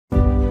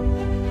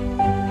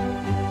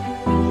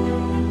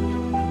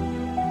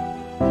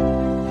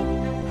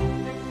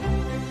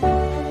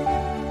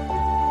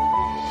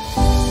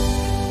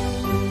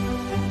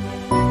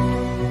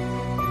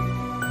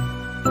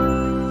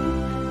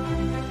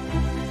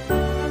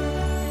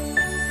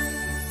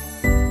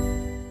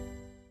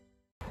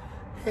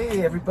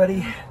Hey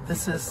everybody,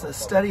 this is a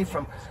study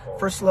from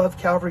First Love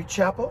Calvary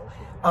Chapel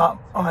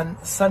on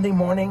Sunday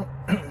morning,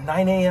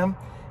 9 a.m.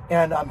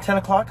 and 10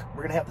 o'clock.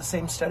 We're going to have the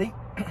same study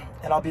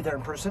and I'll be there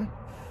in person.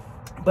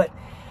 But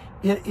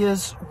it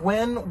is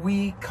when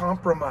we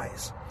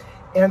compromise.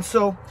 And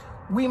so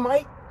we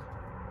might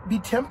be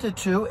tempted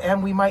to,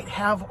 and we might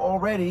have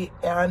already,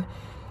 and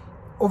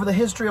over the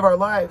history of our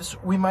lives,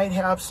 we might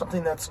have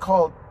something that's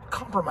called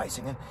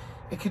compromising. And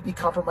it could be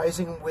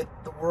compromising with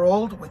the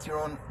world, with your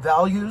own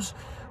values,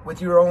 with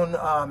your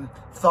own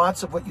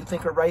thoughts of what you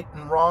think are right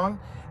and wrong.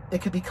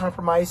 It could be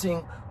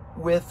compromising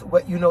with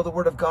what you know the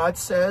Word of God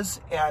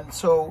says. And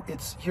so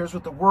it's, here's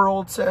what the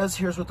world says,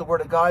 here's what the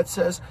Word of God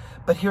says,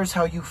 but here's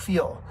how you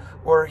feel,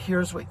 or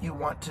here's what you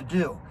want to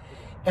do.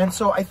 And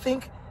so I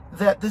think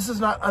that this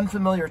is not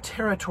unfamiliar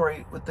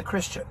territory with the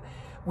Christian.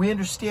 We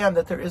understand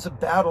that there is a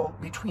battle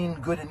between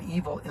good and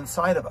evil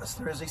inside of us.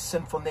 There is a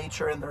sinful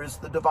nature and there is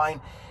the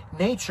divine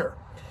nature.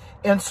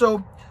 And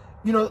so,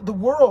 you know, the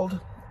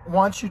world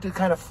wants you to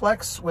kind of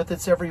flex with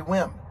its every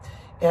whim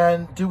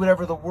and do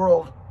whatever the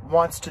world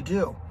wants to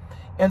do.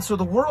 And so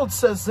the world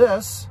says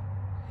this,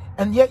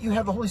 and yet you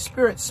have the Holy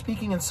Spirit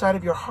speaking inside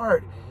of your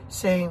heart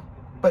saying,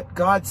 but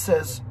God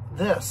says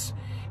this.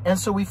 And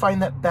so we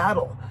find that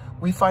battle.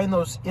 We find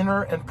those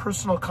inner and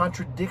personal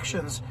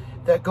contradictions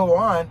that go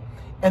on.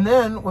 And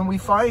then when we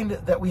find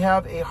that we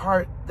have a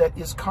heart that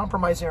is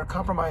compromising or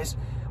compromised,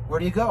 where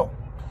do you go?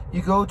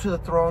 You go to the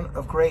throne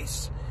of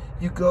grace.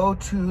 You go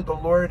to the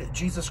Lord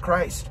Jesus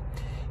Christ.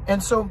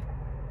 And so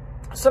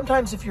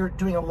sometimes if you're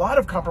doing a lot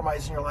of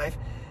compromise in your life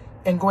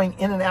and going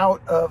in and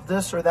out of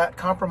this or that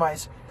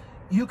compromise,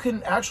 you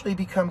can actually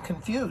become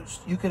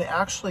confused. You can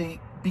actually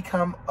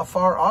become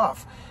afar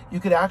off. You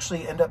could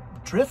actually end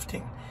up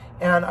drifting.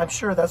 And I'm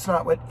sure that's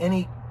not what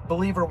any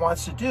believer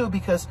wants to do,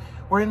 because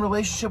we're in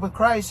relationship with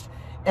Christ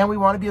and we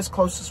want to be as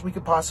close as we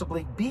could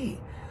possibly be.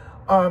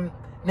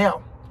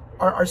 Now,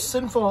 our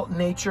sinful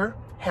nature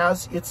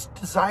has its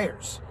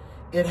desires.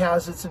 It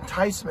has its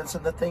enticements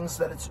and the things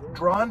that it's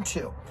drawn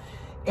to.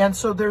 And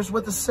so there's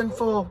what the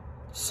sinful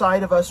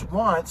side of us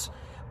wants,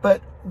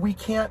 but we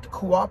can't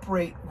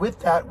cooperate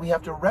with that. We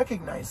have to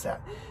recognize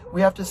that.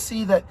 We have to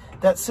see that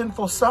that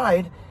sinful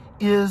side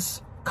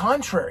is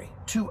contrary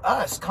to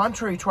us,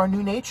 contrary to our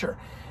new nature,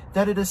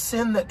 that it is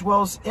sin that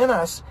dwells in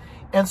us.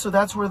 And so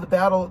that's where the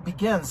battle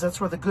begins.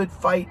 That's where the good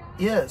fight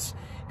is.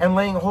 And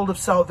laying hold of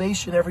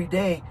salvation every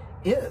day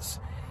is.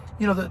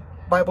 You know, the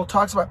Bible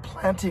talks about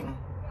planting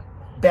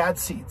bad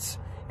seeds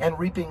and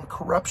reaping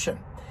corruption.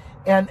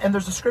 And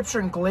there's a scripture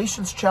in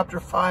Galatians chapter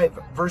 5,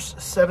 verse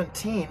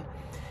 17.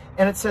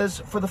 And it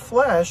says, for the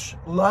flesh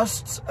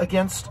lusts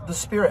against the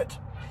spirit,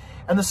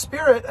 and the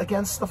spirit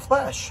against the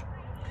flesh.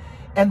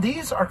 And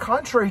these are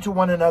contrary to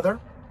one another.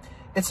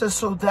 It says,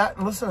 so that,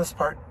 and listen to this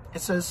part,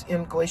 it says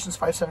in Galatians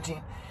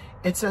 5:17,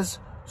 it says,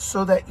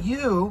 so that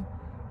you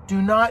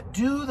do not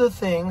do the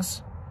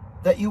things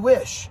that you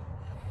wish.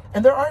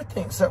 And there are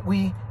things that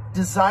we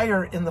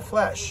desire in the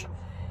flesh.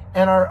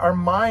 And our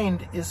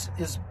mind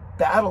is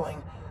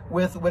battling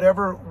with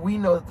whatever we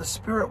know that the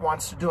Spirit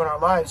wants to do in our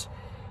lives.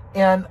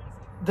 And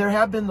there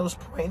have been those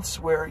points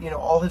where, you know,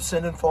 all have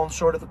sinned and fallen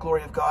short of the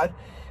glory of God.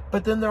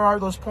 But then there are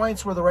those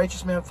points where the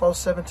righteous man falls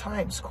 7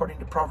 times, according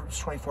to Proverbs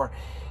 24.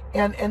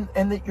 And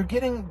that you're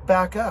getting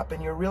back up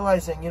and you're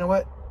realizing, you know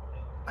what?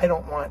 I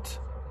don't want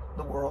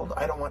the world.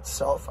 I don't want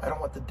self. I don't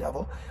want the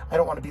devil. I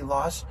don't want to be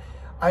lost.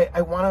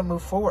 I want to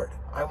move forward.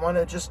 I want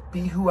to just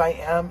be who I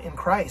am in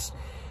Christ.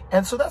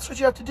 And so that's what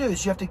you have to do,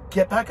 is you have to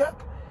get back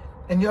up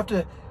and you have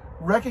to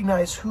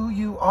recognize who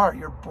you are.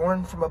 You're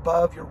born from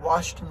above. You're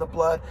washed in the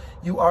blood.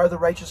 You are the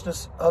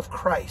righteousness of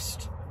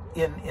Christ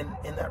in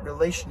that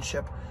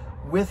relationship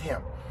with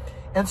him.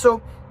 And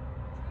so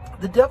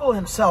the devil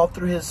himself,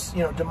 through his,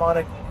 you know,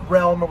 demonic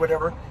realm or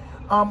whatever,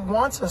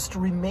 wants us to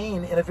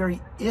remain in a very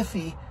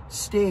iffy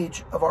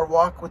stage of our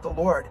walk with the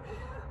Lord.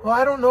 Well,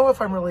 I don't know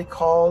if I'm really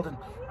called, and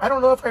I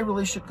don't know if I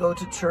really should go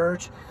to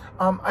church.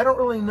 I don't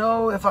really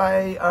know if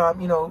I,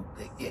 you know,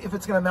 if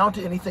it's going to amount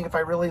to anything if I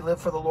really live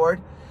for the Lord.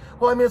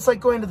 Well, I mean, it's like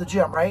going to the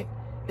gym, right?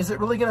 Is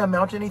it really going to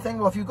amount to anything?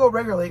 Well, if you go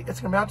regularly,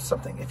 it's going to amount to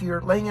something. If you're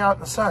laying out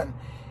in the sun,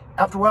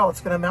 after a while, it's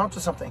going to amount to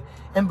something.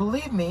 And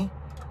believe me,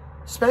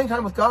 spending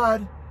time with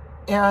God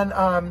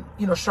and,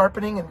 you know,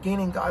 sharpening and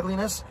gaining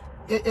godliness,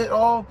 it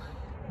all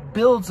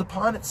builds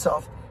upon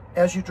itself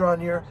as you draw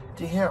near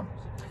to him.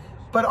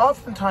 But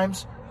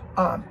oftentimes,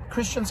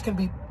 Christians can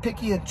be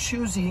picky and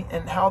choosy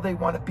in how they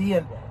want to be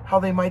and how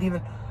they might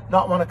even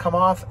not want to come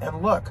off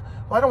and look.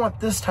 Well, I don't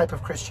want this type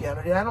of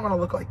Christianity. I don't want to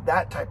look like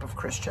that type of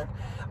Christian.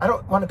 I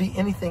don't want to be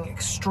anything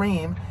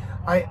extreme.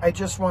 I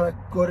just want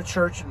to go to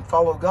church and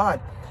follow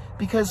God.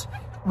 Because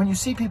when you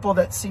see people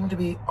that seem to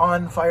be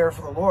on fire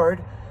for the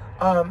Lord,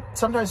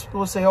 sometimes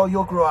people will say, oh,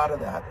 you'll grow out of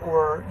that,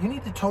 or you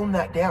need to tone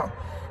that down.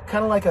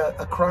 Kind of like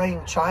a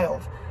crying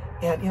child.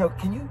 And, you know,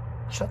 can you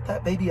shut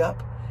that baby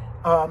up?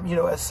 You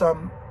know, as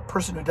some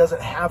person who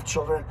doesn't have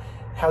children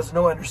has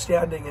no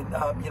understanding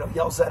and, you know,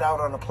 yells that out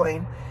on a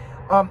plane.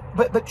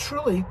 But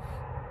truly,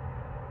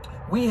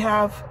 we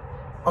have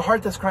a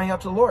heart that's crying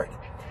out to the Lord.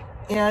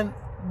 And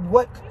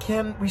what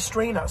can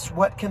restrain us?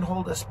 What can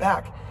hold us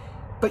back?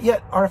 But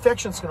yet our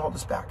affections can hold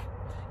us back.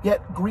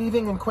 Yet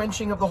grieving and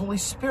quenching of the Holy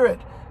Spirit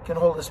can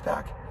hold us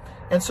back.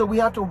 And so we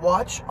have to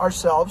watch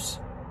ourselves,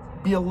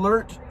 be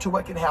alert to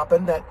what can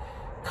happen, that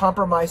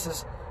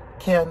compromises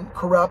can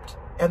corrupt,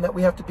 and that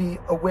we have to be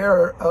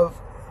aware of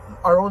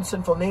our own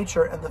sinful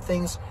nature and the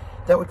things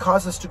that would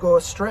cause us to go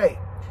astray.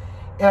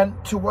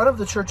 And to one of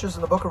the churches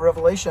in the book of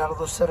Revelation, out of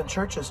those 7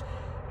 churches,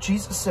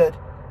 Jesus said,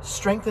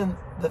 strengthen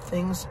the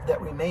things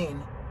that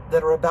remain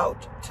that are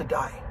about to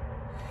die.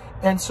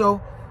 And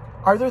so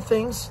are there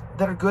things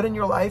that are good in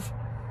your life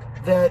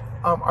that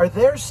are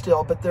there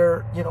still, but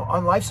they're,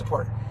 on life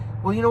support?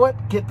 Well, you know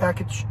what? Get back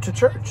to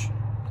church.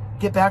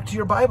 Get back to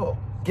your Bible.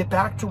 Get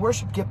back to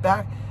worship. Get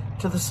back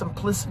to the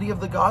simplicity of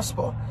the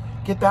gospel.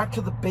 Get back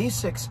to the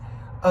basics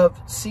of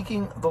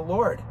seeking the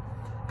Lord.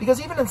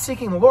 Because even in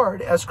seeking the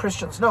Lord, as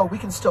Christians know, we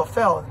can still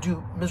fail and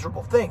do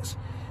miserable things.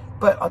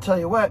 But I'll tell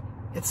you what,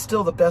 it's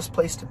still the best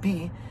place to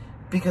be,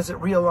 because it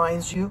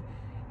realigns you,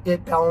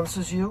 it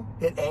balances you,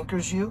 it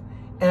anchors you,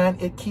 and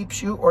it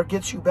keeps you or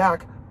gets you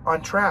back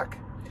on track.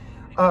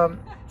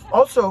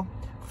 Also,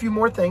 a few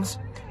more things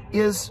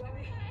is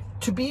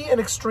to be an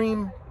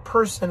extreme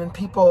person and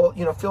people,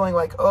 feeling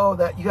like, oh,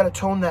 that you got to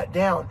tone that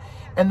down.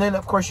 And then,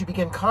 of course, you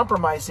begin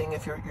compromising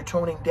if you're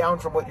toning down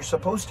from what you're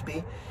supposed to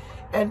be.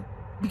 And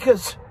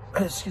because,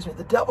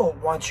 the devil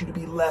wants you to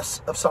be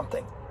less of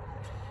something.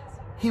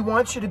 He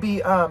wants you to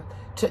be,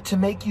 to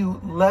make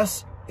you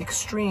less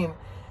extreme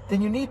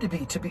than you need to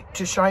be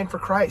to shine for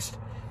Christ.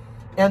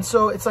 And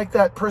so it's like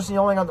that person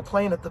yelling on the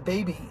plane at the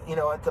baby,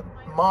 at the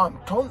mom,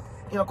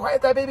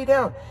 quiet that baby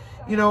down.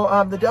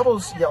 The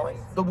devil's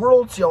yelling, the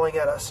world's yelling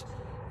at us,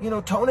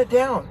 tone it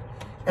down.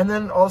 And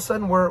then all of a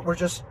sudden we're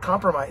just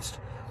compromised.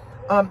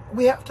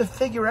 We have to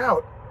figure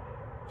out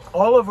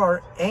all of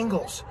our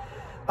angles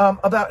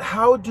about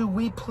how do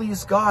we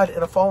please God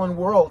in a fallen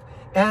world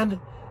and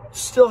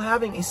still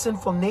having a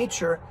sinful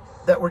nature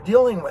that we're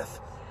dealing with.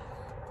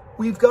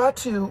 We've got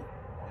to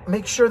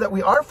make sure that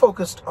we are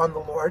focused on the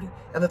Lord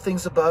and the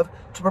things above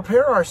to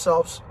prepare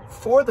ourselves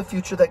for the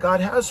future that God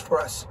has for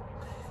us.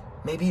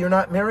 Maybe you're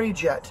not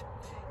married yet,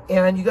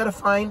 and you got to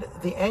find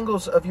the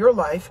angles of your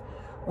life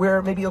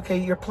where maybe, okay,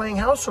 you're playing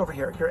house over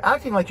here. You're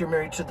acting like you're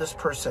married to this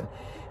person.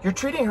 You're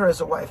treating her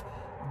as a wife,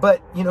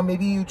 but,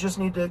 maybe you just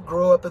need to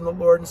grow up in the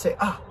Lord and say,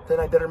 then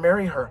I better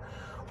marry her.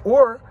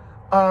 Or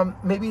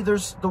maybe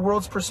there's the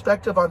world's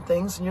perspective on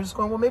things, and you're just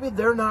going, well, maybe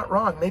they're not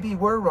wrong. Maybe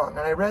we're wrong.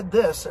 And I read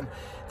this, and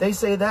they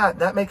say that,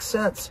 and that makes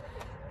sense.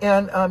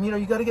 And,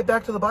 you got to get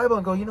back to the Bible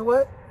and go, you know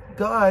what?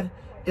 God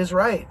is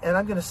right. And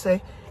I'm going to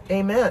say,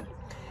 amen.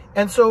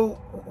 And so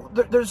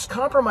there's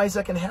compromise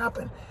that can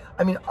happen.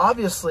 I mean,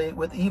 obviously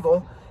with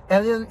evil,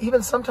 and then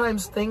even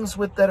sometimes things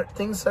that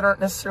aren't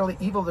necessarily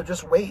evil, they're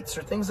just weights,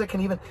 or things that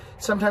can even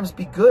sometimes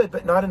be good,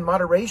 but not in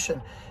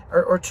moderation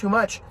or too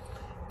much.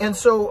 And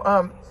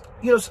so,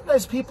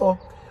 sometimes people,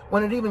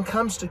 when it even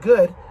comes to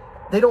good,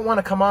 they don't want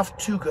to come off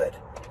too good.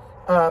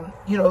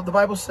 The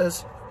Bible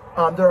says,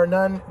 there are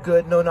none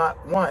good, no,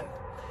 not one.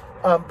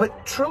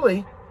 But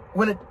truly,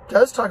 when it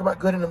does talk about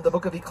good in the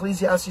book of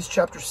Ecclesiastes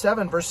chapter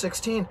 7, verse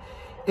 16,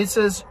 it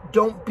says,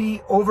 don't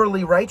be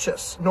overly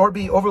righteous, nor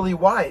be overly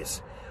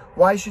wise.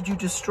 Why should you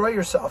destroy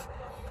yourself?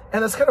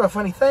 And that's kind of a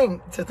funny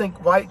thing to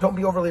think, why don't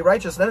be overly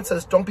righteous? Then it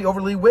says, don't be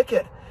overly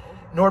wicked,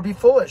 nor be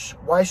foolish.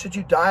 Why should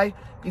you die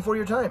before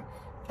your time?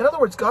 In other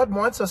words, God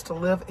wants us to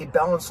live a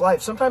balanced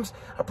life. Sometimes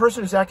a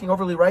person who's acting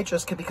overly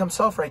righteous can become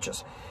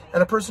self-righteous.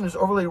 And a person who's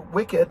overly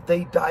wicked,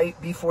 they die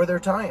before their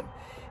time.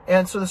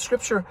 And so the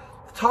scripture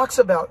talks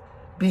about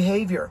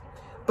behavior.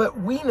 But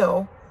we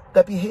know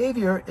that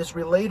behavior is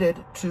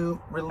related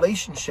to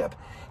relationship.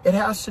 It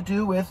has to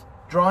do with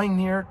drawing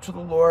near to the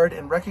Lord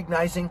and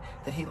recognizing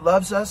that He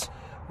loves us,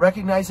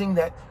 recognizing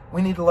that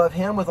we need to love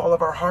Him with all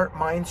of our heart,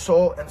 mind,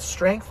 soul, and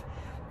strength.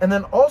 And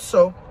then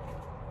also,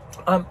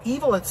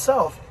 evil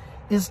itself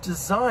is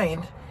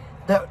designed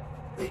that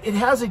it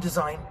has a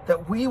design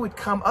that we would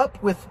come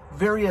up with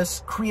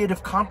various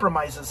creative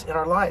compromises in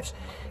our lives,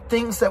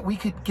 things that we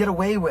could get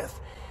away with,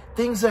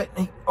 things that,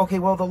 okay,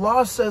 well, the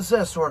law says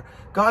this, or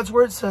God's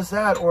word says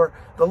that, or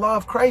the law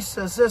of Christ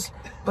says this,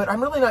 but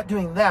I'm really not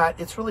doing that.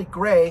 It's really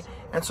gray,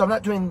 and so I'm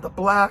not doing the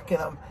black,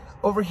 and I'm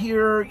over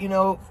here,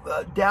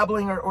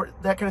 dabbling or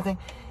that kind of thing.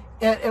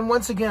 And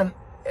once again,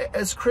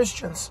 as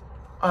Christians,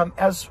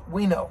 as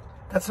we know,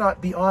 that's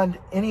not beyond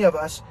any of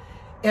us.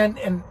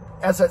 And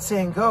as that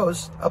saying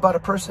goes about a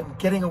person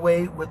getting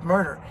away with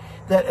murder,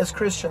 that as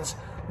Christians,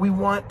 we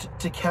want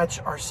to catch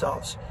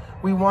ourselves.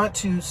 We want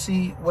to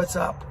see what's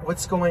up,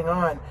 what's going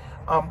on,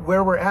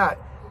 where we're at.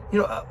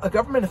 A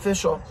government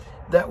official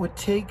that would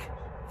take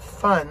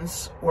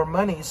funds or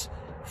monies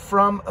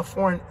from a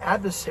foreign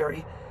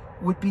adversary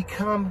would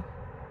become,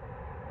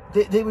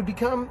 they would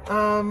become,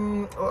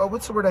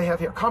 what's the word I have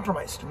here?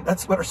 Compromised.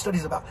 That's what our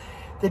study's about.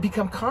 They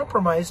become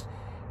compromised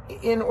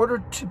in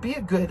order to be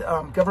a good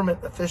government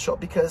official,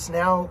 because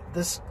now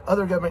this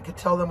other government could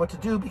tell them what to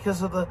do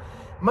because of the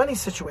money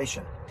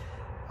situation.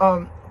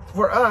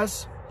 For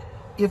us,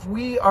 if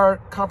we are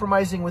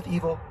compromising with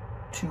evil,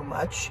 too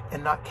much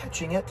and not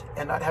catching it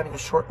and not having a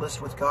short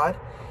list with God,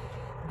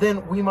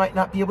 then we might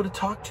not be able to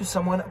talk to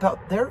someone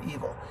about their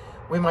evil.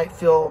 We might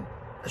feel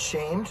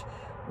ashamed.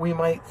 We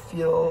might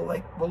feel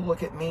like, well,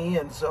 look at me,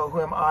 and so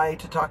who am I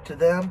to talk to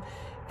them?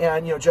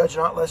 And, judge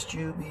not lest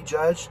you be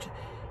judged.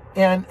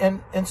 And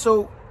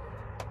so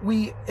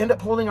we end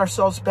up holding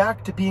ourselves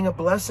back to being a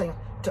blessing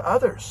to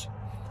others.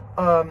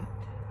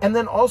 And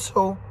then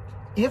also,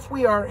 if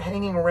we are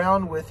hanging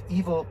around with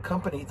evil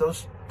company,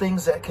 those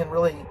things that can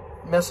really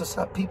mess us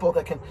up, people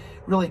that can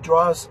really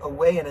draw us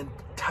away and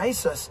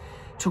entice us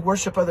to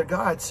worship other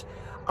gods,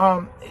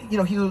 he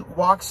who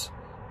walks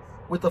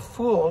with a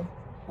fool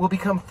will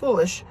become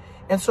foolish.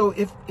 And so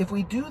if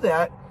we do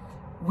that,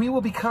 we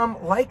will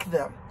become like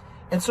them.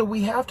 And so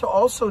we have to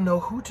also know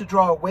who to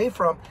draw away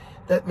from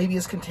that maybe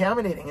is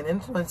contaminating and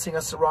influencing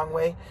us the wrong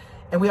way.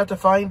 And we have to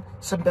find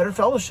some better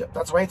fellowship.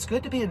 That's why it's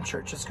good to be in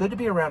church. It's good to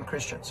be around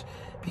Christians,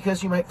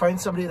 because you might find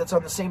somebody that's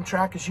on the same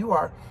track as you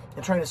are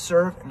and trying to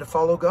serve and to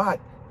follow God.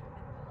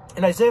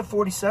 In Isaiah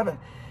 47,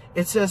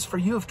 it says, "For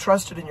you have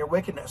trusted in your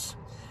wickedness,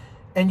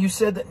 and you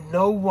said that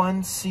no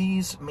one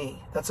sees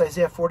me." That's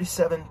Isaiah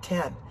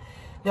 47:10.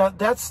 Now,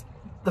 that's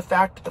the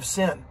fact of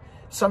sin.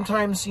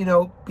 Sometimes,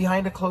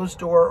 behind a closed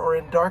door or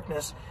in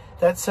darkness,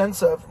 that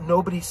sense of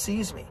nobody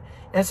sees me.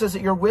 And it says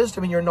that your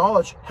wisdom and your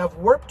knowledge have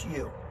warped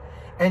you.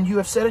 And you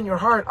have said in your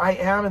heart, I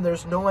am, and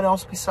there's no one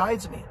else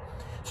besides me.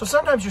 So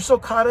sometimes you're so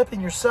caught up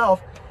in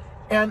yourself.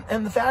 And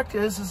the fact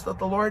is that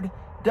the Lord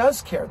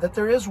does care, that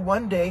there is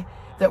one day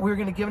that we're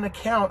going to give an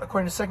account,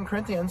 according to 2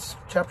 Corinthians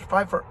chapter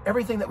 5, for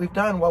everything that we've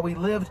done while we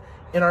lived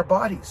in our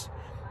bodies.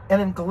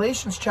 And in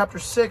Galatians chapter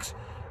 6,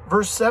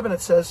 verse 7,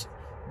 it says,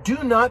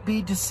 "Do not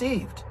be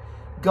deceived.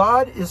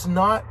 God is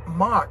not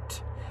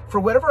mocked. For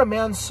whatever a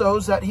man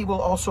sows, that he will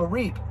also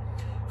reap.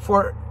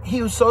 For he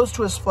who sows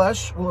to his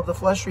flesh will of the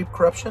flesh reap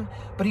corruption,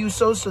 but he who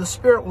sows to the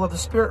Spirit will of the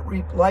Spirit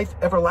reap life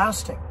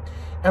everlasting.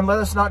 And let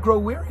us not grow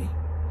weary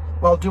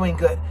while doing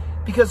good."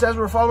 Because as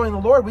we're following the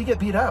Lord, we get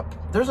beat up.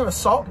 There's an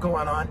assault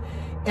going on.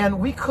 And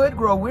we could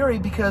grow weary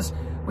because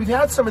we've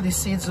had some of these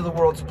seeds of the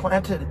world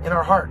planted in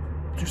our heart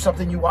through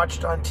something you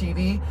watched on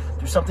TV,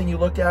 through something you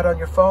looked at on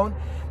your phone.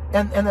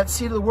 And that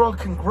seed of the world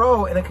can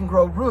grow, and it can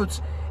grow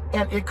roots,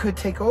 and it could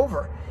take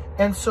over.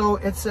 And so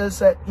it says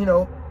that,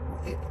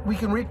 we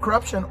can reap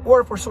corruption,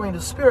 or if we're sowing to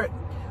the Spirit,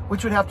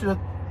 which would have to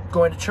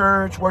going to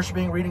church,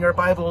 worshiping, reading our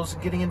Bibles,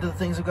 and getting into the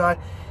things of God,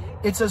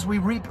 it says we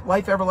reap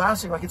life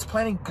everlasting, like it's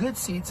planting good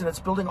seeds, and it's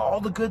building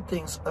all the good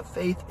things of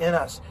faith in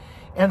us.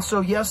 And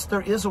so, yes,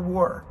 there is a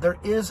war. There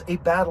is a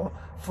battle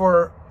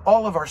for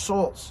all of our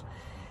souls.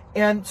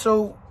 And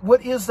so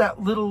what is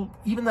that little,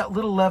 even that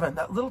little leaven,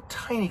 that little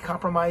tiny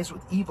compromise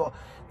with evil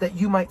that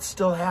you might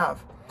still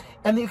have?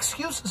 And the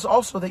excuses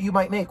also that you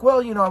might make,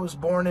 well, I was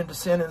born into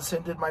sin, and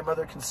sin did my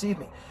mother conceive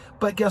me.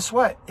 But guess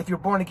what? If you're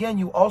born again,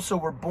 you also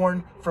were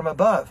born from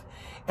above.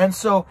 And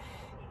so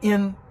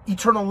in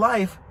eternal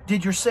life,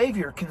 did your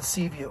Savior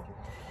conceive you?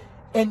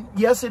 And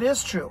yes, it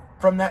is true.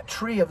 From that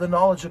tree of the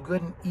knowledge of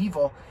good and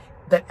evil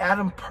that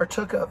Adam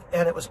partook of,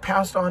 and it was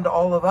passed on to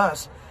all of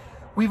us,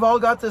 we've all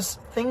got this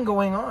thing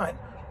going on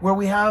where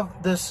we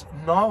have this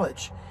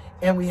knowledge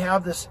and we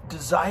have this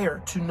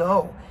desire to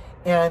know,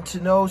 and to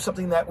know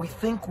something that we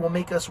think will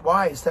make us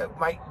wise, that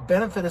might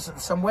benefit us in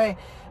some way.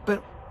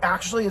 But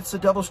actually, it's the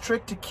devil's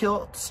trick to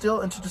kill,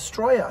 steal, and to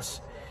destroy us.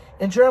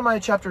 In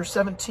Jeremiah chapter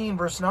 17,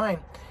 verse 9,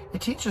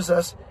 it teaches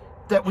us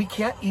that we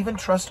can't even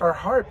trust our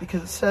heart,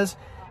 because it says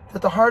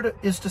that the heart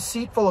is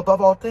deceitful above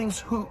all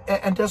things,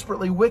 and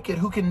desperately wicked.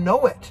 Who can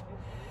know it?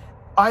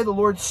 I, the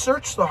Lord,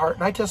 search the heart,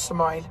 and I test the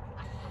mind.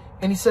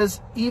 And he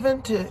says,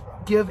 even to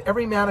give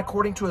every man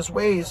according to his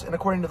ways and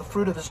according to the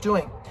fruit of his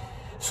doing.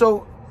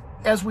 So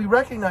as we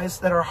recognize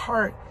that our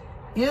heart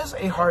is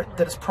a heart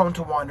that is prone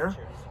to wander,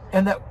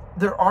 and that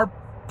there are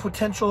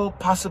potential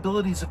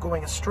possibilities of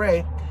going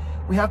astray,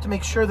 we have to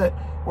make sure that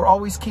we're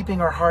always keeping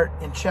our heart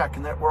in check,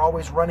 and that we're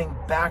always running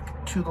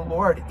back to the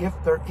Lord if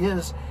there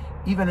is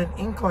even an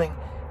inkling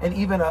and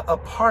even a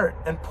part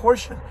and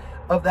portion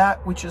of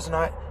that which is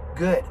not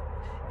good.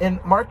 In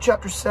Mark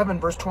chapter 7,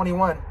 verse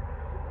 21,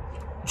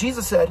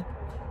 Jesus said,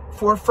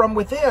 "For from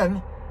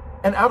within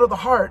and out of the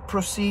heart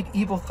proceed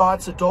evil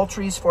thoughts,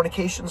 adulteries,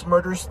 fornications,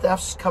 murders,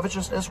 thefts,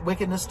 covetousness,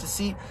 wickedness,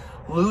 deceit,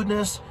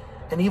 lewdness,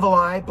 an evil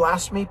eye,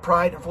 blasphemy,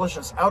 pride, and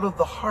foolishness." Out of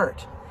the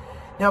heart.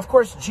 Now, of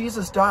course,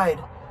 Jesus died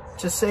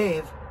to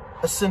save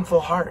a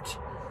sinful heart,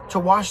 to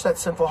wash that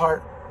sinful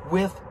heart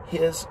with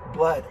his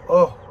blood.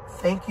 Oh,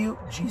 thank you,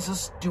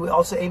 Jesus. Do we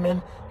all say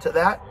amen to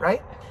that,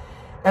 right?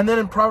 And then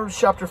in Proverbs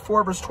chapter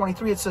 4, verse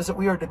 23, it says that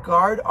we are to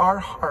guard our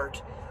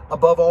heart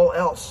above all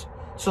else.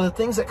 So the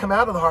things that come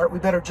out of the heart, we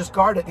better just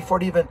guard it before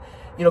it even,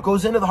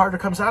 goes into the heart or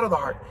comes out of the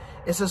heart.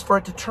 It says, for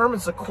it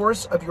determines the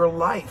course of your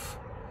life.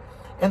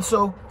 And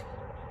so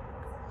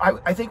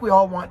I think we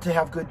all want to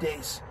have good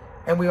days,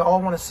 and we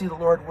all want to see the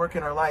Lord work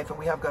in our life, and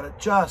we have got to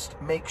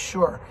just make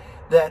sure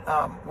that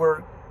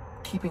we're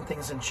keeping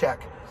things in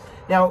check.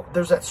 Now,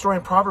 there's that story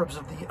in Proverbs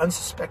of the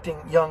unsuspecting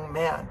young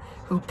man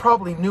who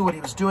probably knew what he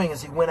was doing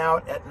as he went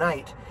out at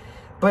night.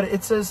 But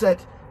it says that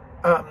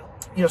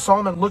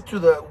Solomon looked through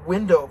the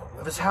window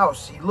of his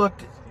house. He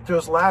looked through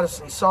his lattice,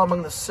 and he saw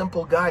among the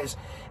simple guys,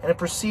 and he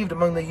perceived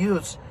among the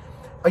youths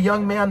a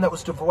young man that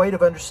was devoid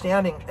of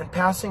understanding, and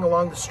passing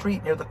along the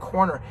street near the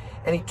corner,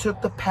 and he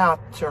took the path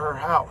to her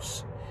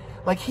house.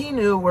 Like, he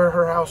knew where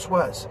her house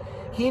was.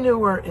 He knew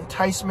where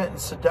enticement and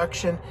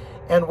seduction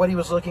and what he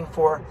was looking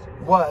for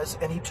was,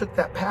 and he took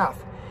that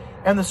path.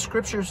 And the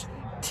scriptures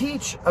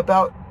teach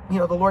about,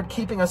 the Lord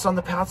keeping us on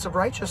the paths of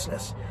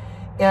righteousness,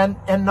 and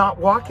not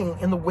walking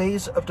in the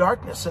ways of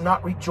darkness, and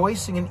not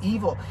rejoicing in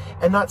evil,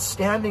 and not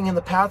standing in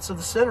the paths of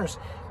the sinners.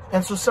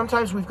 And so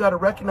sometimes we've got to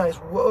recognize,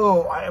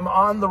 whoa, I am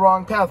on the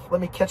wrong path.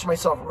 Let me catch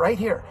myself right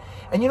here.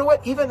 And you know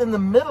what? Even in the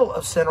middle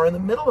of sin or in the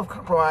middle of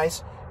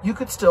compromise, you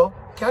could still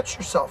catch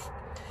yourself.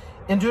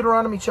 In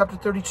Deuteronomy chapter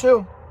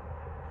 32,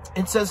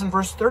 it says in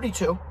verse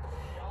 32,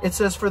 it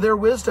says, "For their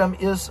wisdom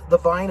is the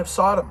vine of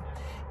Sodom,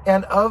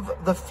 and of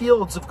the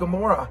fields of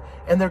Gomorrah,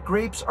 and their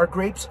grapes are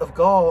grapes of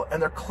gall,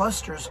 and their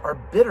clusters are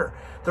bitter.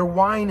 Their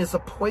wine is the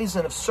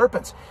poison of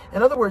serpents."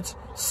 In other words,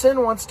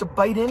 sin wants to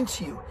bite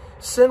into you.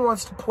 Sin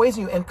wants to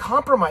poison you, and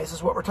compromise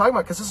is what we're talking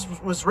about, because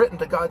this was written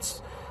to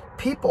God's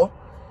people,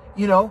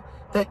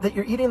 that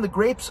you're eating the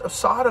grapes of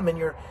Sodom, and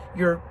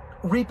you're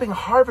reaping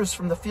harvest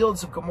from the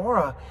fields of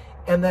Gomorrah,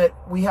 and that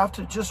we have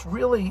to just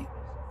really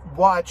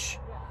watch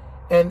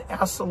and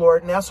ask the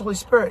Lord and ask the Holy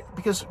Spirit,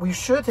 because we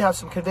should have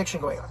some conviction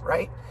going on,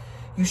 right?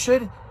 You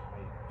should,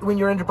 when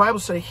you're in your Bible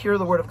study, hear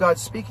the word of God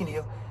speaking to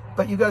you,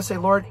 but you got to say,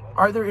 Lord,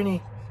 are there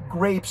any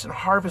grapes and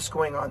harvest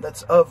going on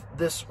that's of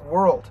this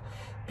world?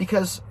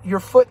 Because your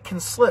foot can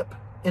slip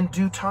in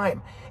due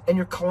time, and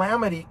your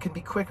calamity can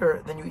be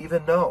quicker than you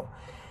even know.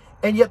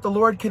 And yet the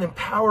Lord can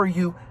empower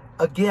you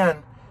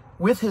again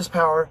with his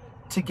power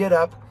to get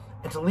up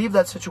and to leave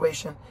that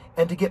situation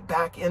and to get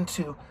back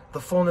into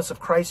the fullness of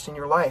Christ in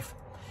your life.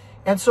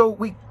 And so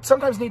we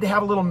sometimes need to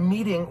have a little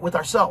meeting with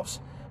ourselves.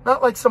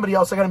 Not like somebody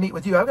else, I got to meet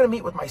with you. I've got to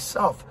meet with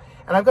myself.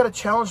 And I've got to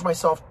challenge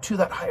myself to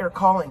that higher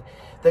calling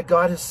that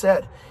God has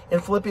said. In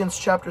Philippians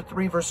chapter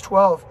 3, verse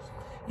 12,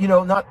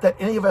 not that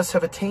any of us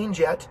have attained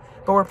yet,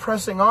 but we're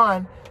pressing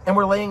on, and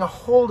we're laying a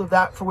hold of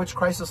that for which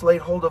Christ has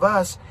laid hold of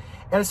us.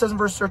 And it says in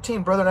verse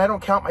 13, "Brethren, I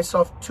don't count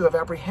myself to have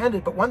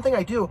apprehended, but one thing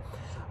I do,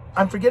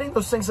 I'm forgetting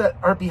those things that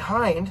are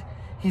behind,"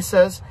 he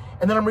says,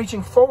 "and then I'm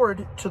reaching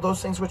forward to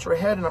those things which are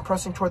ahead, and I'm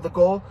pressing toward the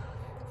goal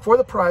for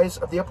the prize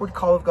of the upward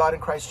call of God in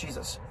Christ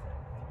Jesus."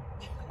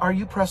 Are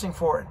you pressing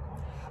forward?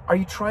 Are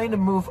you trying to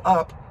move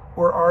up,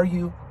 or are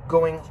you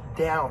going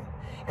down?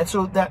 And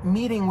so that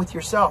meeting with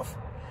yourself,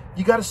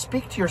 you got to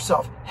speak to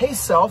yourself. Hey,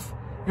 self,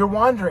 you're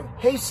wandering.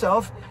 Hey,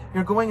 self,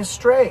 you're going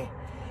astray.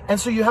 And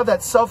so you have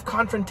that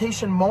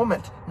self-confrontation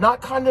moment,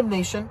 not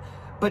condemnation,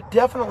 but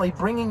definitely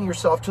bringing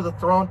yourself to the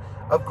throne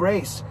of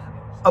grace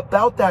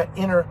about that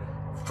inner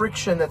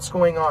friction that's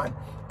going on,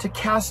 to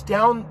cast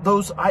down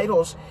those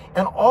idols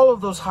and all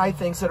of those high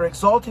things that are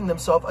exalting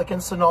themselves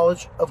against the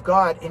knowledge of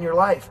God in your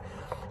life.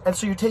 And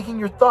so you're taking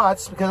your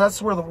thoughts, because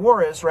that's where the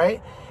war is,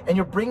 right? And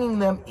you're bringing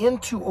them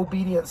into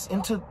obedience,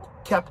 into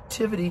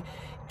captivity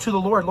to the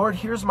Lord. Lord,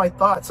 here's my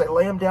thoughts. I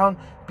lay them down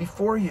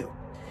before you.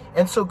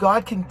 And so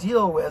God can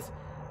deal with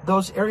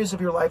those areas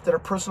of your life that are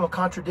personal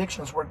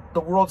contradictions, where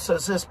the world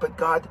says this, but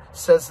God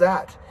says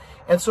that.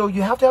 And so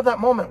you have to have that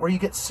moment where you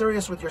get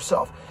serious with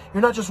yourself.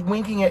 You're not just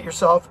winking at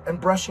yourself and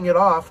brushing it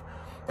off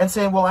and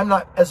saying, well, I'm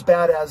not as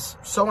bad as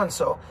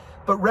so-and-so,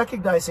 but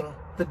recognizing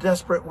the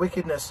desperate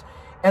wickedness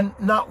and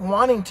not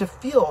wanting to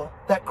feel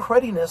that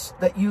cruddiness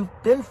that you've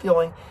been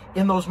feeling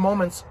in those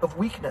moments of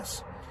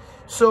weakness.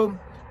 So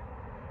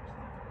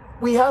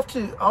we have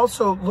to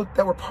also look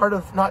that we're part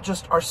of not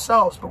just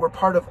ourselves, but we're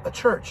part of a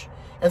church.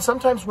 And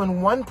sometimes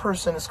when one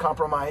person is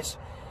compromised,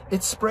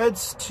 it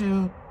spreads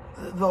to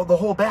the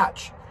whole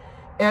batch.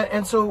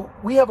 And so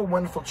we have a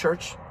wonderful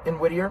church in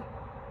Whittier.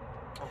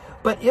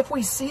 But if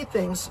we see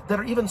things that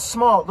are even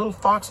small, little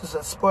foxes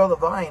that spoil the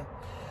vine,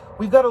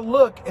 we've got to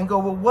look and go,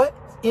 well, what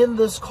in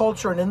this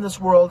culture and in this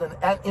world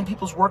and in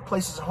people's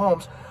workplaces and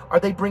homes are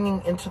they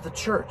bringing into the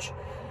church?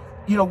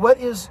 What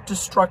is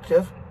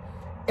destructive?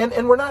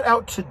 And we're not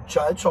out to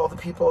judge all the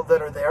people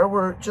that are there.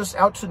 We're just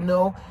out to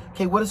know,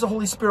 okay, what does the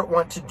Holy Spirit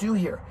want to do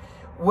here?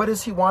 What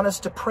does he want us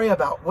to pray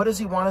about? What does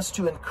he want us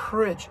to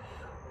encourage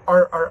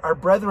our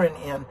brethren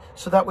in,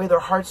 so that way their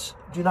hearts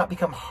do not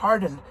become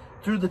hardened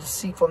through the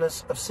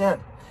deceitfulness of sin?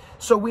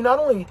 So we not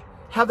only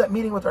have that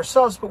meeting with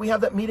ourselves, but we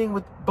have that meeting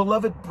with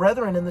beloved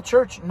brethren in the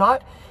church,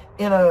 not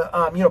in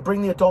a,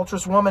 bring the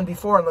adulterous woman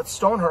before and let's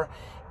stone her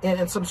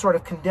in some sort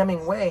of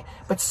condemning way,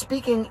 but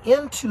speaking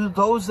into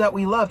those that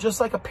we love,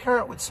 just like a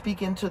parent would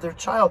speak into their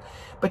child,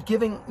 but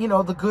giving,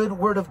 the good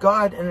word of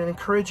God in an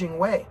encouraging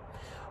way.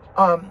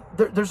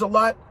 There's a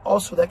lot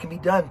also that can be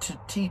done to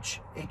teach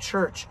a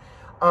church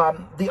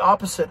the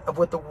opposite of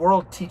what the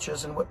world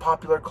teaches and what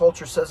popular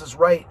culture says is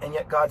right, and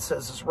yet God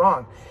says is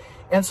wrong.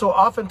 And so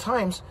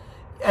oftentimes,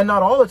 and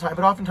not all the time,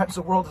 but oftentimes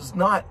the world is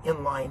not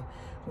in line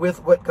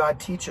with what God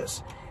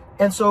teaches.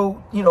 And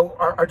so,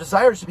 our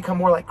desire is to become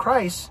more like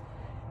Christ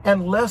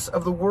and less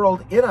of the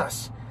world in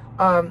us.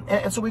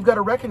 And so we've got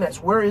to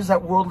recognize, where is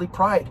that worldly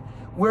pride?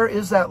 Where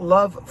is that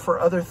love for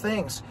other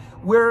things?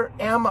 Where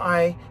am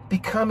I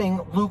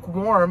becoming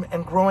lukewarm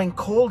and growing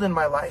cold in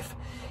my life?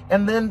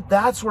 And then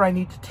that's where I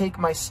need to take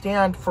my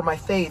stand for my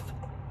faith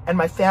and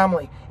my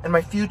family and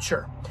my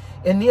future.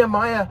 In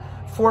Nehemiah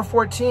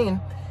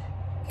 4:14,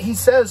 he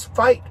says,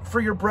 fight for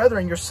your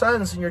brethren, your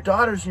sons and your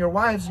daughters and your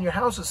wives and your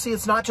houses. See,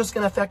 it's not just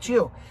going to affect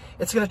you.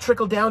 It's going to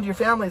trickle down to your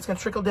family. It's going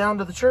to trickle down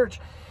to the church.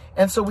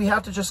 And so we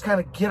have to just kind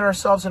of get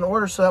ourselves in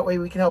order so that way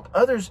we can help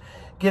others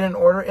get in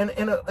order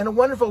in a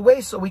wonderful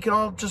way, so we can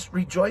all just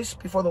rejoice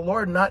before the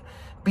Lord and not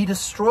be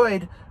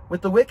destroyed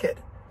with the wicked.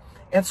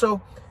 And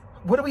so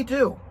what do we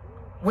do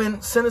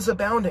when sin is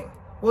abounding?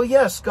 Well,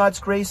 yes, God's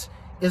grace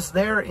is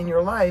there in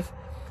your life,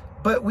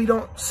 but we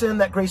don't sin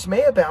that grace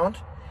may abound.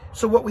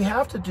 So what we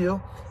have to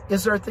do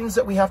is there are things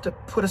that we have to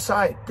put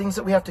aside, things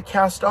that we have to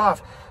cast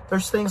off.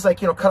 There's things like,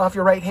 cut off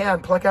your right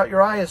hand, pluck out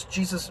your eye, as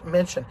Jesus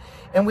mentioned.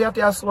 And we have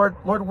to ask the Lord,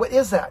 what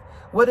is that?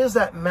 What is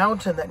that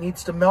mountain that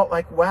needs to melt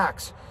like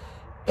wax?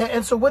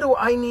 And so what do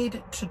I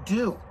need to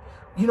do?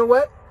 You know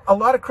what? A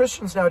lot of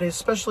Christians nowadays,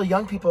 especially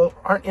young people,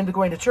 aren't into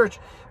going to church.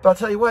 But I'll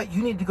tell you what,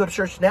 you need to go to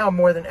church now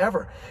more than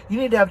ever. You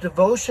need to have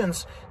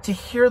devotions to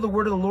hear the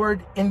word of the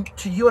Lord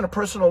to you in a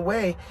personal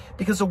way,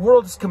 because the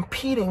world is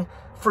competing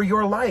for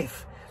your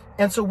life.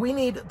 And so we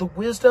need the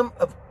wisdom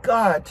of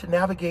God to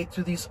navigate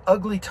through these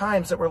ugly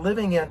times that we're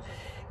living in.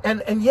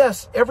 And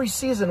yes, every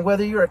season,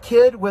 whether you're a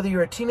kid, whether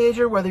you're a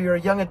teenager, whether you're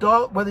a young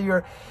adult, whether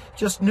you're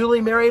just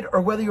newly married,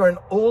 or whether you're an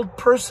old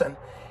person,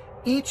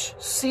 each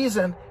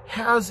season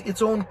has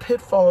its own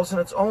pitfalls and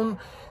its own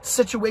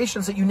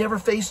situations that you never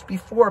faced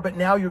before, but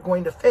now you're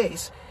going to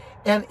face.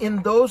 And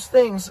in those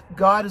things,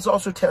 God is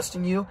also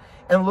testing you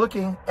and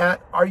looking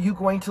at, are you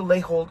going to lay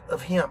hold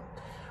of him?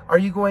 Are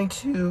you going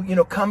to,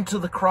 come to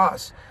the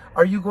cross?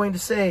 Are you going to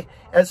say,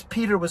 as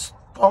Peter was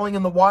falling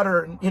in the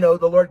water, and,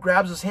 the Lord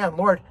grabs his hand,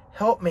 Lord,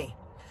 help me.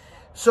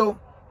 So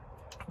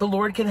the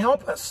Lord can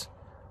help us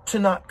to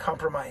not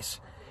compromise,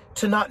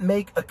 to not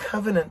make a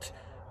covenant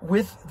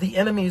with the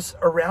enemies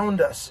around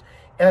us,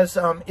 as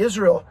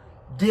Israel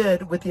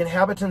did with the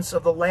inhabitants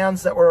of the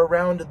lands that were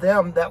around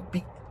them, that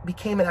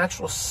became an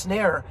actual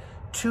snare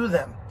to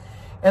them.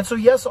 And so,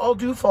 yes, all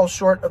do fall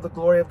short of the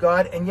glory of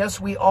God. And yes,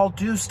 we all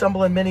do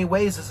stumble in many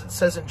ways, as it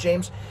says in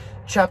James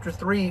chapter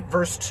 3,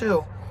 verse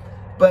 2.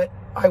 But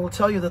I will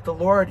tell you that the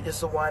Lord is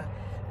the one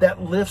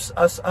that lifts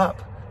us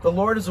up. The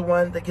Lord is the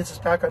one that gets us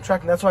back on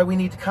track. And that's why we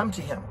need to come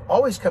to him,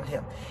 always come to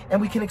him.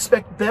 And we can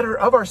expect better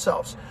of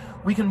ourselves.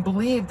 We can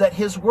believe that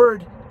his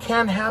word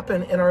can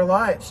happen in our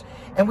lives.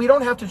 And we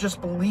don't have to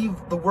just believe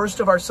the worst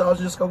of ourselves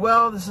and just go,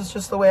 well, this is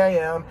just the way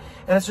I am.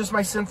 And it's just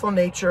my sinful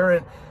nature.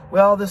 And,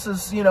 well, this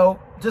is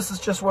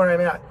just where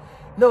I'm at.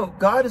 No,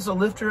 God is the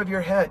lifter of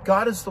your head.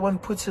 God is the one who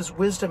puts his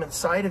wisdom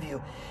inside of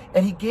you.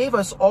 And he gave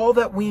us all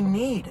that we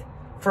need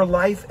for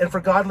life and for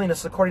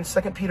godliness, according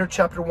to 2 Peter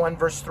chapter 1,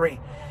 verse 3.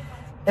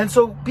 And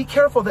so be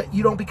careful that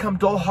you don't become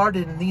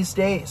dull-hearted in these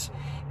days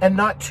and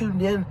not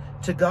tuned in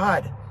to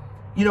God.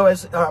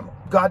 As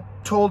God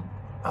told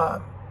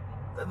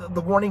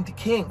the warning to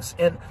kings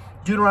in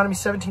Deuteronomy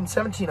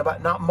 17:17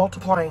 about not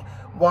multiplying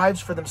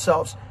wives for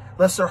themselves,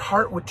 lest their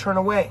heart would turn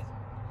away.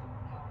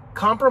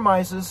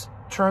 Compromises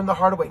turn the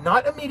heart away.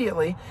 Not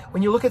immediately.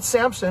 When you look at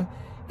Samson,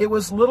 it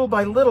was little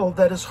by little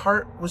that his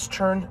heart was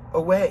turned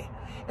away.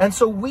 And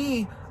so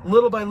we,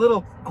 little by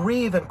little,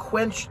 grieve and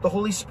quench the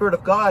Holy Spirit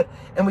of God,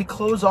 and we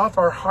close off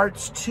our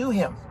hearts to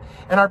him.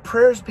 And our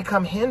prayers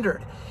become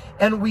hindered.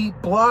 And we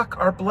block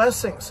our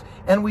blessings.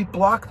 And we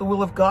block the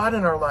will of God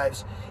in our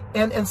lives.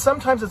 And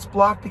sometimes it's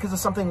blocked because of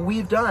something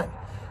we've done.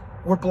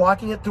 We're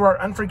blocking it through our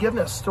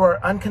unforgiveness, through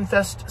our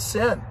unconfessed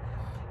sin.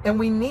 And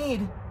we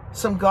need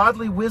some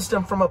godly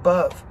wisdom from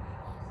above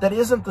that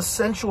isn't the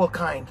sensual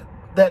kind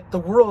that the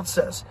world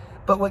says,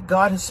 but what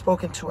God has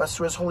spoken to us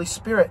through his Holy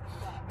Spirit.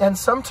 And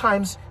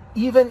sometimes,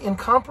 even in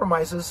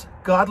compromises,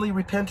 godly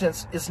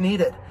repentance is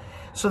needed.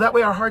 So that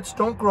way our hearts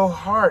don't grow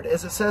hard,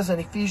 as it says in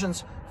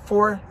Ephesians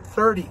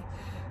 4:30,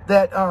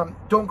 that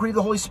don't grieve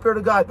the Holy Spirit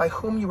of God, by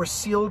whom you were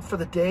sealed for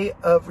the day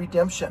of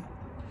redemption.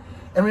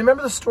 And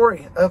remember the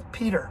story of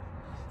Peter.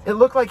 It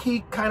looked like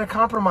he kind of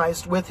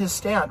compromised with his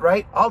stand,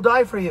 right? I'll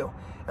die for you.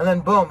 And then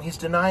boom, he's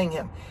denying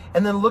him.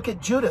 And then look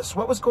at Judas.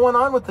 What was going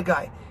on with the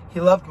guy? He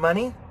loved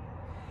money.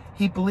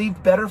 He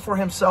believed better for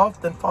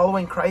himself than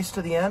following Christ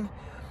to the end.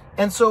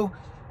 And so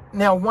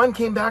now one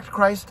came back to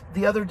Christ,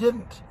 the other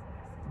didn't.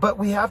 But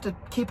we have to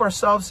keep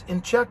ourselves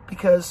in check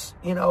because,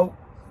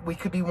 we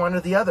could be one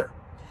or the other.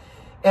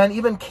 And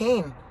even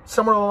Cain,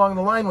 somewhere along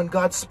the line, when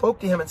God spoke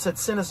to him and said,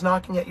 sin is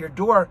knocking at your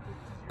door,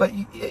 but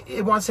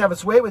it wants to have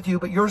its way with you,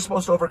 but you're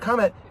supposed to overcome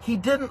it. He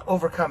didn't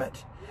overcome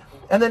it.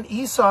 And then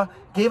Esau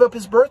gave up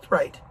his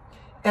birthright.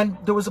 And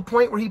there was a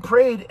point where he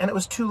prayed and it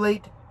was too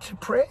late to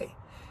pray.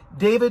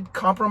 David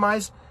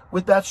compromised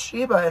with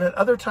Bathsheba and at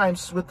other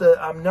times with the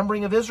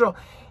numbering of Israel.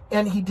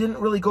 And he didn't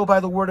really go by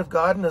the word of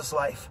God in his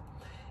life.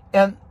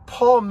 And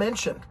Paul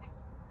mentioned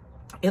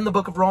in the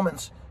book of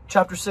Romans,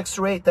 chapter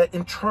 6-8, that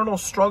internal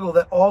struggle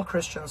that all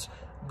Christians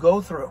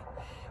go through,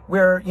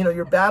 where,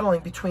 you're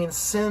battling between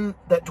sin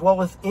that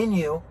dwelleth in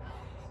you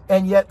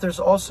And yet there's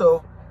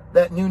also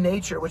that new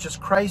nature, which is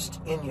Christ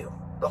in you,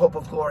 the hope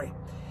of glory.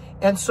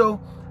 And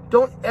so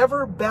don't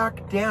ever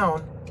back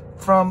down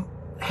from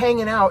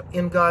hanging out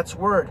in God's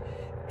word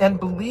and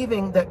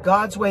believing that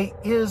God's way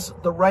is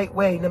the right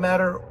way, no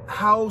matter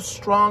how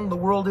strong the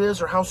world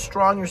is or how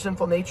strong your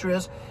sinful nature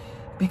is.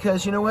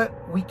 Because you know what?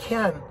 We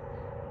can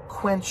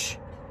quench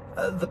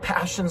the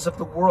passions of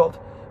the world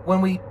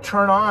when we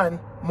turn on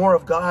more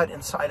of God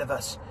inside of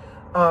us.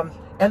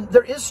 And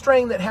there is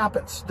straying that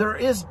happens. There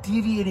is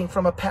deviating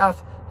from a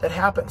path that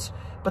happens.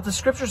 But the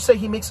scriptures say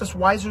he makes us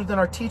wiser than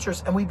our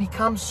teachers, and we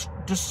become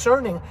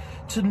discerning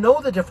to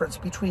know the difference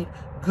between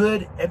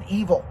good and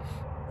evil.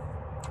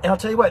 And I'll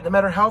tell you what, no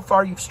matter how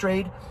far you've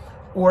strayed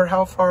or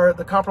how far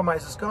the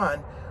compromise has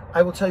gone,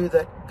 I will tell you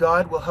that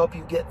God will help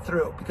you get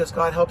through, because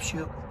God helps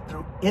you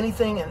through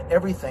anything and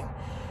everything.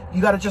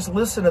 You got to just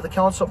listen to the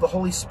counsel of the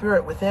Holy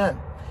Spirit within.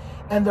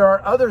 And there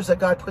are others that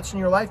God puts in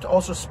your life to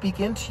also speak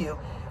into you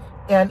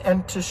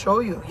and to show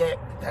you, yeah,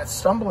 that's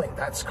stumbling,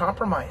 that's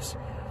compromise.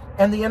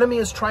 And the enemy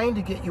is trying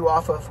to get you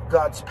off of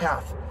God's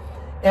path.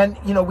 And,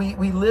 you know, we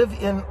live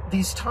in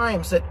these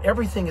times that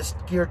everything is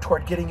geared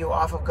toward getting you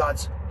off of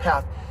God's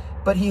path.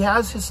 But he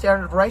has his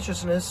standard of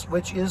righteousness,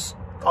 which is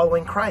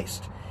following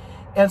Christ.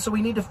 And so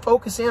we need to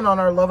focus in on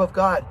our love of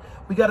God.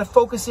 We got to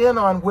focus in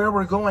on where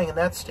we're going, and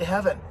that's to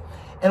heaven.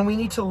 And we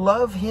need to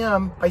love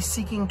him by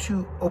seeking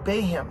to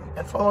obey him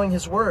and following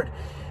his word.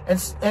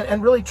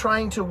 And really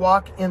trying to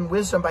walk in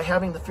wisdom by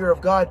having the fear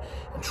of God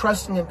and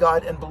trusting in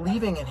God and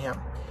believing in him.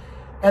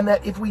 And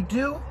that if we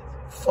do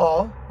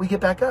fall, we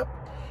get back up.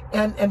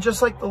 And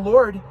just like the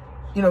Lord,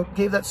 you know,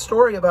 gave that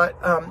story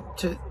about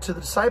to the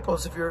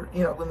disciples, if you're,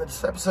 you know, when the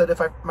disciples said,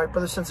 if my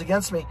brother sins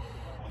against me,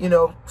 you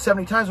know,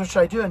 70 times, what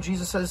should I do? And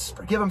Jesus says,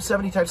 forgive him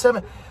 70 times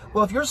 7.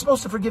 Well, if you're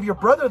supposed to forgive your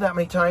brother that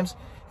many times,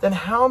 then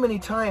how many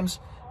times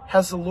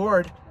has the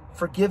Lord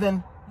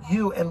forgiven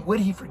you, and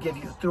would he forgive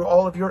you through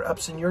all of your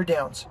ups and your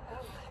downs?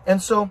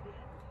 And so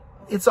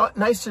it's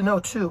nice to know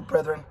too,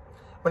 brethren,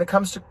 when it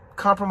comes to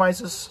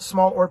compromises,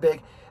 small or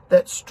big,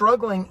 that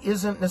struggling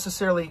isn't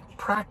necessarily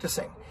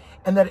practicing,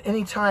 and that at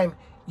any time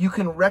you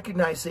can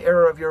recognize the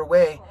error of your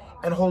way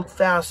and hold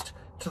fast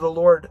to the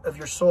Lord of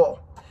your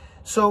soul.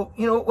 So,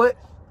 you know what?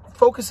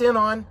 Focus in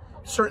on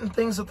certain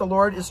things that the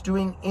Lord is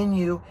doing in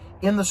you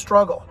in the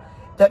struggle.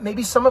 That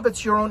maybe some of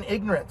it's your own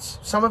ignorance,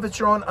 some of it's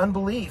your own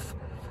unbelief,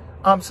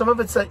 some of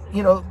it's that,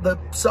 you know, the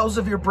cells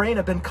of your brain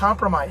have been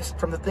compromised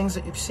from the things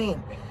that you've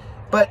seen.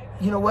 But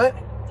you know what?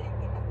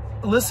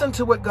 Listen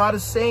to what God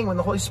is saying when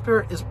the Holy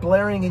Spirit is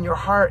blaring in your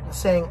heart and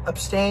saying,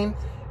 abstain,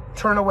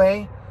 turn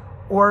away,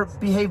 or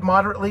behave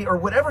moderately, or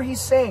whatever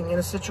he's saying in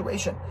a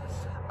situation.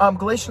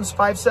 Galatians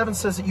 5:7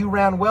 says that you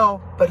ran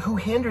well, but who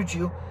hindered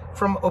you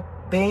from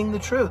obeying the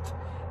truth?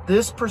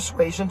 This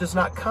persuasion does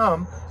not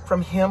come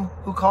from him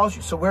who calls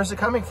you. So where's it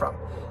coming from?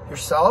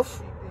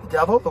 Yourself, the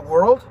devil, the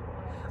world?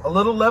 A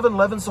little leaven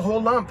leavens the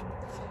whole lump.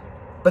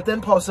 But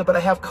then Paul said, but I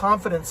have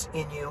confidence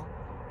in you,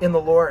 in the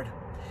Lord.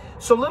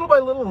 So little by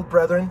little,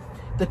 brethren,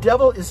 the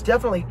devil is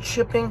definitely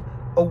chipping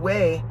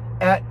away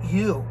at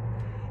you.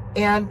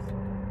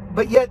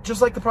 But yet,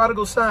 just like the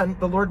prodigal son,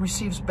 the Lord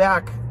receives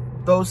back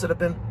those that have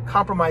been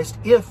compromised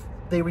if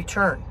they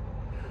return.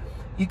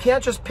 You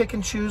can't just pick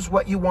and choose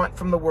what you want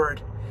from the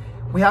word.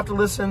 We have to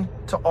listen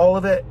to all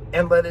of it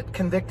and let it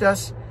convict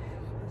us.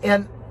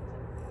 And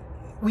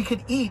we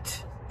could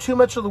eat too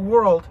much of the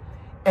world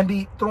and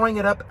be throwing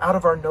it up out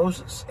of our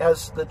noses,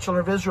 as the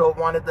children of Israel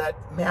wanted that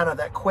manna,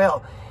 that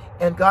quail.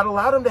 And God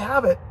allowed them to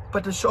have it,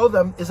 but to show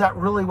them, is that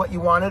really what you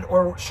wanted?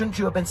 Or shouldn't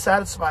you have been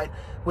satisfied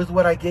with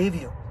what I gave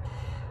you?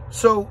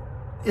 So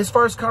as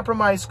far as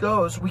compromise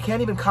goes, we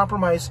can't even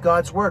compromise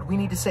God's word. We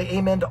need to say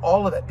amen to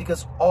all of it,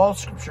 because all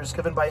scripture is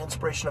given by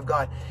inspiration of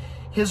God.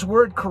 His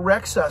word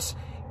corrects us,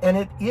 and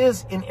it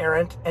is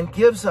inerrant and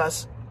gives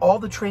us all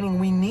the training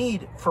we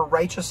need for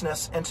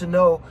righteousness and to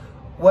know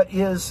what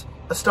is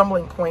a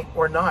stumbling point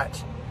or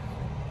not.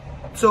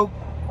 So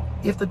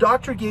if the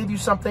doctor gave you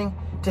something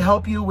to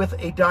help you with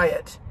a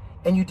diet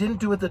and you didn't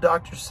do what the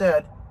doctor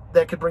said,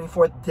 that could bring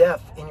forth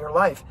death in your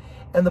life.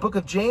 And the book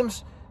of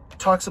James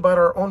talks about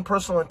our own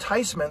personal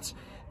enticements,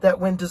 that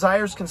when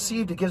desire is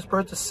conceived, it gives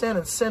birth to sin,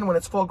 and sin, when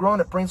it's full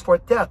grown, it brings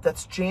forth death.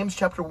 That's James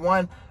chapter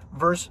 1,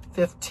 verse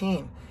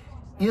 15.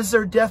 Is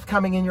there death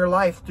coming in your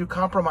life through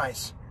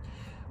compromise?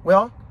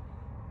 Well,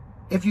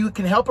 if you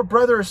can help a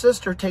brother or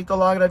sister, take the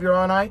log out of your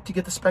own eye to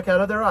get the speck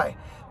out of their eye.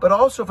 But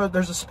also, if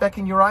there's a speck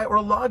in your eye or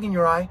a log in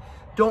your eye,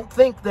 don't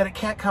think that it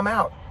can't come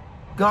out.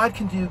 God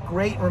can do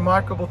great,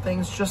 remarkable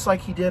things just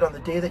like he did on the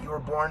day that you were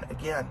born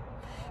again.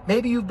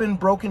 Maybe you've been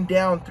broken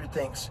down through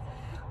things.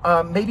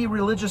 Maybe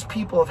religious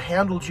people have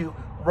handled you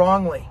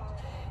wrongly.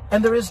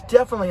 And there is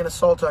definitely an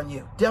assault on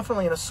you,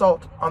 definitely an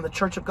assault on the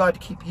church of God to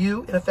keep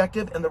you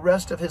ineffective and the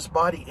rest of his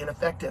body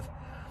ineffective.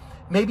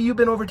 Maybe you've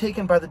been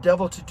overtaken by the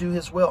devil to do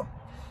his will.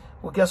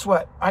 Well, guess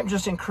what? I'm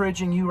just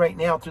encouraging you right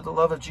now through the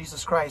love of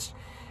Jesus Christ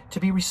to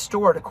be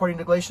restored according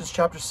to Galatians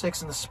chapter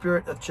 6 in the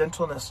spirit of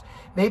gentleness.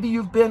 Maybe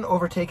you've been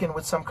overtaken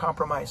with some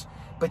compromise,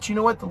 but you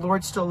know what? The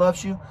Lord still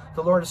loves you.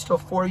 The Lord is still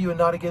for you and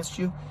not against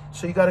you.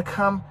 So you got to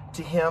come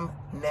to him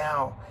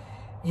now.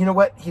 You know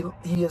what?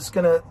 He is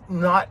going to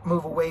not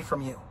move away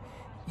from you.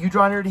 You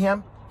draw near to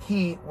him,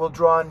 he will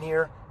draw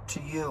near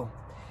to you.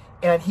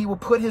 And he will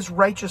put his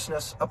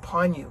righteousness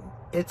upon you.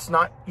 It's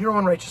not your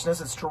own righteousness.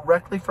 It's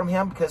directly from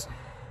him because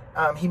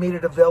he made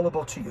it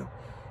available to you.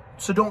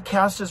 So don't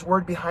cast his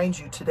word behind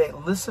you today.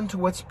 Listen to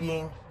what's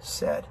being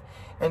said.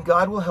 And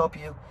God will help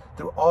you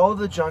through all of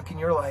the junk in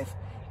your life.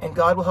 And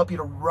God will help you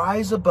to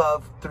rise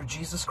above through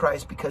Jesus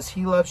Christ because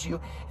he loves you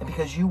and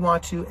because you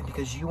want to and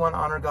because you want to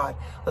honor God.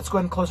 Let's go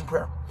ahead and close in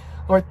prayer.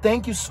 Lord,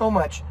 thank you so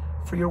much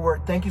for your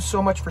word. Thank you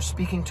so much for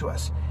speaking to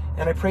us.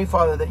 And I pray,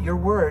 Father, that your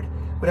word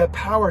would have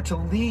power to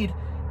lead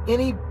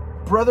any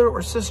brother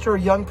or sister or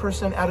young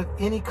person out of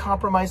any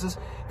compromises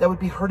that would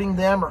be hurting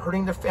them or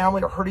hurting their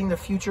family or hurting their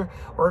future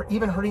or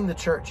even hurting the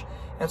church.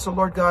 And so,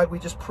 Lord God, we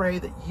just pray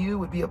that you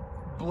would be a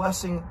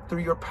blessing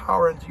through your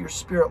power and through your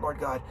spirit, Lord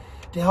God,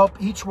 to help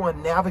each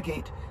one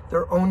navigate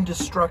their own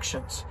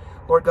destructions,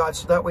 Lord God,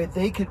 so that way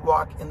they could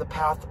walk in the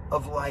path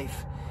of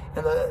life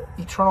and the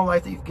eternal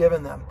life that you've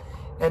given them,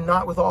 and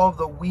not with all of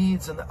the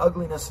weeds and the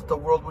ugliness that the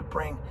world would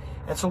bring.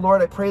 And so,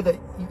 Lord, I pray that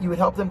you would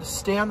help them to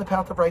stay on the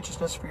path of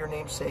righteousness for your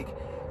name's sake.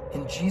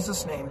 In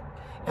Jesus' name.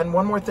 And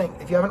one more thing.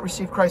 If you haven't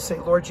received Christ, say,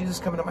 Lord Jesus,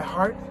 come into my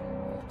heart.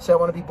 Say, I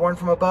want to be born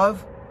from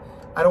above.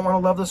 I don't want to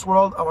love this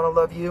world. I want to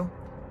love you.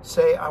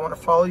 Say, I want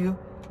to follow you.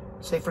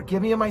 Say,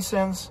 forgive me of my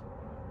sins.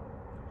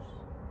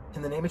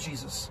 In the name of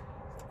Jesus.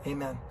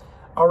 Amen.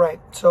 All right.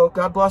 So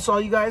God bless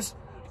all you guys.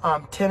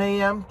 10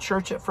 a.m.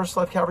 church at First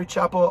Love Calvary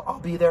Chapel. I'll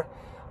be there.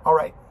 All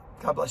right.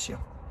 God bless you.